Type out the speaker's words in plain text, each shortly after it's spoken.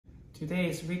Today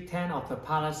is week 10 of the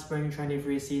Palace Spring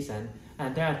 23 season,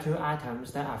 and there are two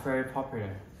items that are very popular.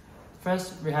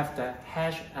 First, we have the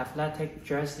Hesh athletic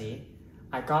jersey.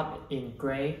 I got in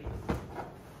gray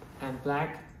and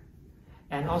black,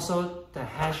 and also the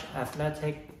Hesh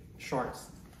athletic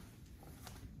shorts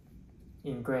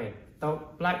in gray. The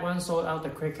black one sold out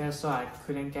the quickest, so I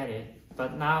couldn't get it.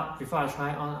 But now, before I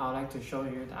try on, I'd like to show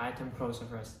you the item closer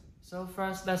first. So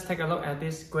first, let's take a look at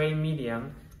this gray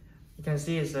medium. You can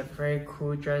see it's a very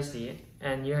cool jersey,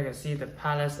 and you can see the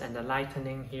palace and the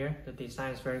lightning here. The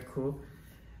design is very cool.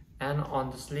 And on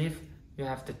the sleeve, you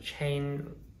have the chain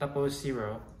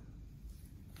 00,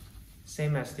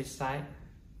 same as this side.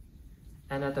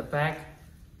 And at the back,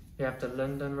 you have the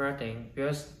London wording,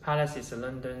 because Palace is a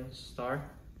London store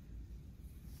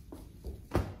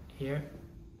here.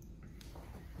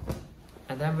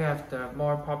 And then we have the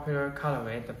more popular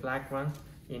colorway, the black one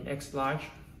in X large.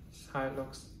 This is how it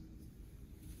looks.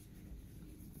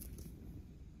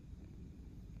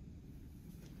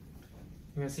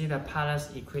 You can see the Palace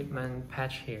equipment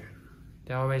patch here.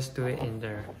 They always do it in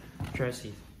their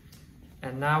jerseys.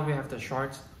 And now we have the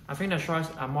shorts. I think the shorts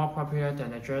are more popular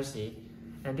than the jersey.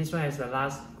 And this one is the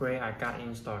last gray I got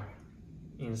in store,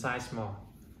 in size small.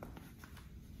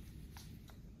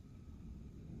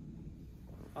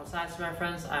 For size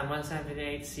reference, I'm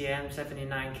 178 cm,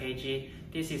 79 kg.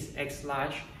 This is X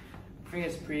large. I think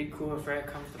it's pretty cool, very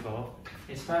comfortable.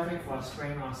 It's perfect for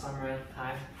spring or summer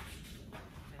time.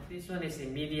 And this one is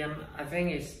in medium. I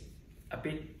think it's a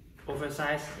bit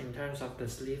oversized in terms of the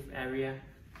sleeve area.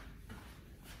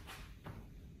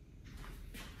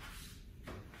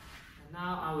 And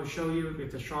now I will show you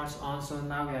with the shorts on. So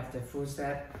now we have the full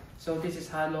set. So this is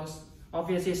how it looks.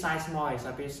 Obviously size small is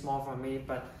a bit small for me,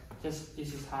 but this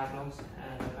is how it looks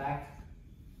at the back.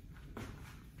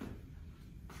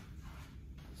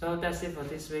 So that's it for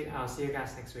this week. I'll see you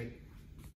guys next week.